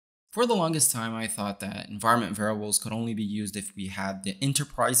For the longest time, I thought that environment variables could only be used if we had the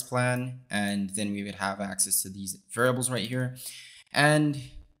enterprise plan, and then we would have access to these variables right here. And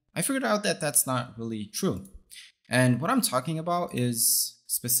I figured out that that's not really true. And what I'm talking about is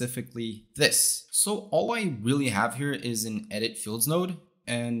specifically this. So all I really have here is an edit fields node.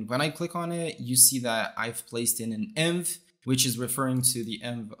 And when I click on it, you see that I've placed in an env, which is referring to the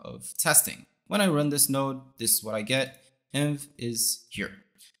env of testing. When I run this node, this is what I get. Env is here.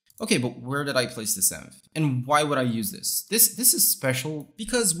 Okay, but where did I place this env? And why would I use this? This is special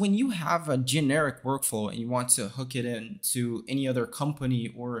because when you have a generic workflow and you want to hook it in to any other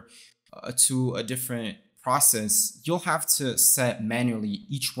company or to a different process, you'll have to set manually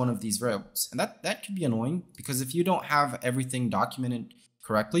each one of these variables. And that could be annoying because if you don't have everything documented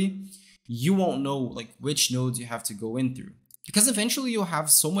correctly, you won't know like which nodes you have to go in through. Because eventually you'll have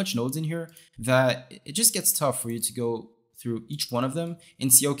so much nodes in here that it just gets tough for you to go through each one of them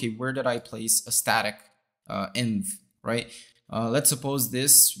and see, okay, where did I place a static env, right? Let's suppose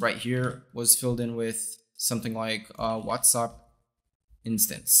this right here was filled in with something like WhatsApp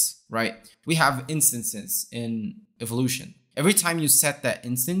instance, right? We have instances in evolution. Every time you set that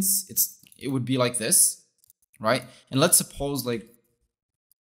instance, it would be like this, right? And let's suppose like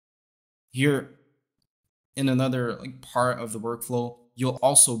here in another like part of the workflow, you'll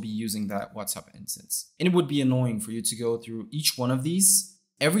also be using that WhatsApp instance. And it would be annoying for you to go through each one of these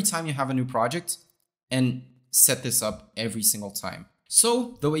every time you have a new project and set this up every single time.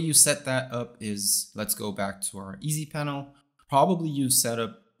 So the way you set that up is, let's go back to our easy panel. Probably you've set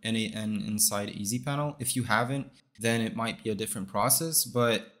up n8n inside easy panel. If you haven't, then it might be a different process,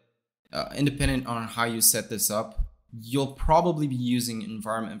 but independent on how you set this up, you'll probably be using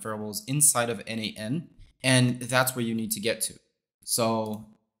environment variables inside of n8n, and that's where you need to get to. So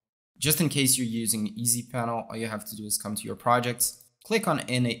just in case you're using easy panel, all you have to do is come to your projects, click on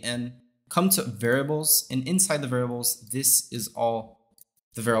n8n, come to variables, and inside the variables, this is all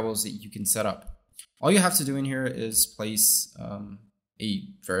the variables that you can set up. All you have to do in here is place a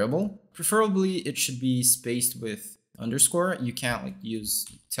variable. Preferably, it should be spaced with underscore. You can't like use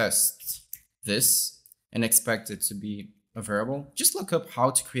test this and expect it to be a variable. Just look up how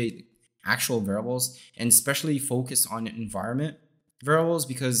to create actual variables and especially focus on environment variables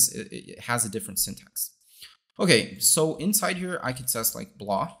because it has a different syntax. Okay, so inside here, I could test like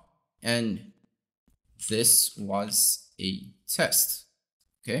blah, and this was a test.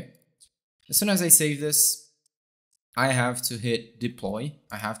 Okay. As soon as I save this, I have to hit deploy.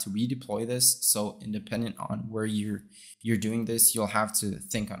 I have to redeploy this. So independent on where you're doing this, you'll have to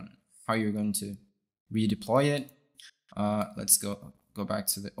think on how you're going to redeploy it. Let's go back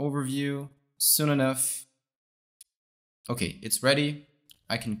to the overview. Soon enough. Okay, it's ready.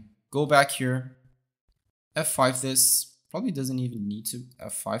 I can go back here, F5 this. Probably doesn't even need to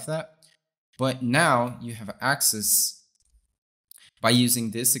F5 that. But now you have access by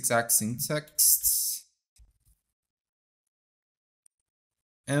using this exact syntax,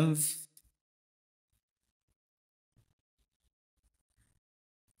 env,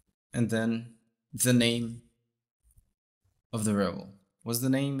 and then the name of the variable. Was the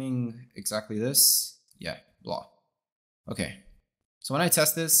naming exactly this? Yeah, blah. Okay, so when I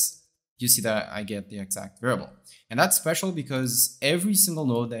test this, you see that I get the exact variable. And that's special because every single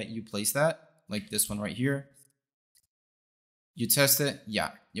node that you place that, like this one right here, you test it,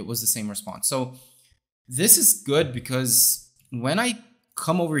 yeah, it was the same response. So this is good because when I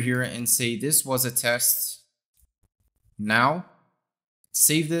come over here and say this was a test, now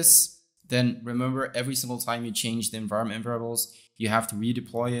save this, then remember every single time you change the environment variables, you have to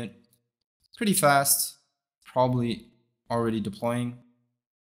redeploy it pretty fast, probably already deploying.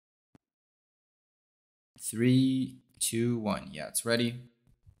 3, 2, 1, yeah, it's ready.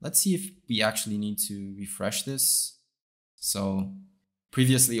 Let's see if we actually need to refresh this. So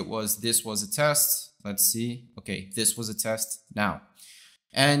previously it was, this was a test. Let's see. Okay, this was a test now.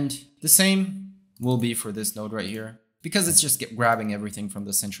 And the same will be for this node right here because it's just grabbing everything from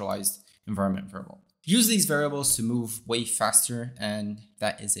the centralized environment variable. Use these variables to move way faster, and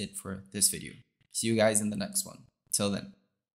that is it for this video. See you guys in the next one. Till then.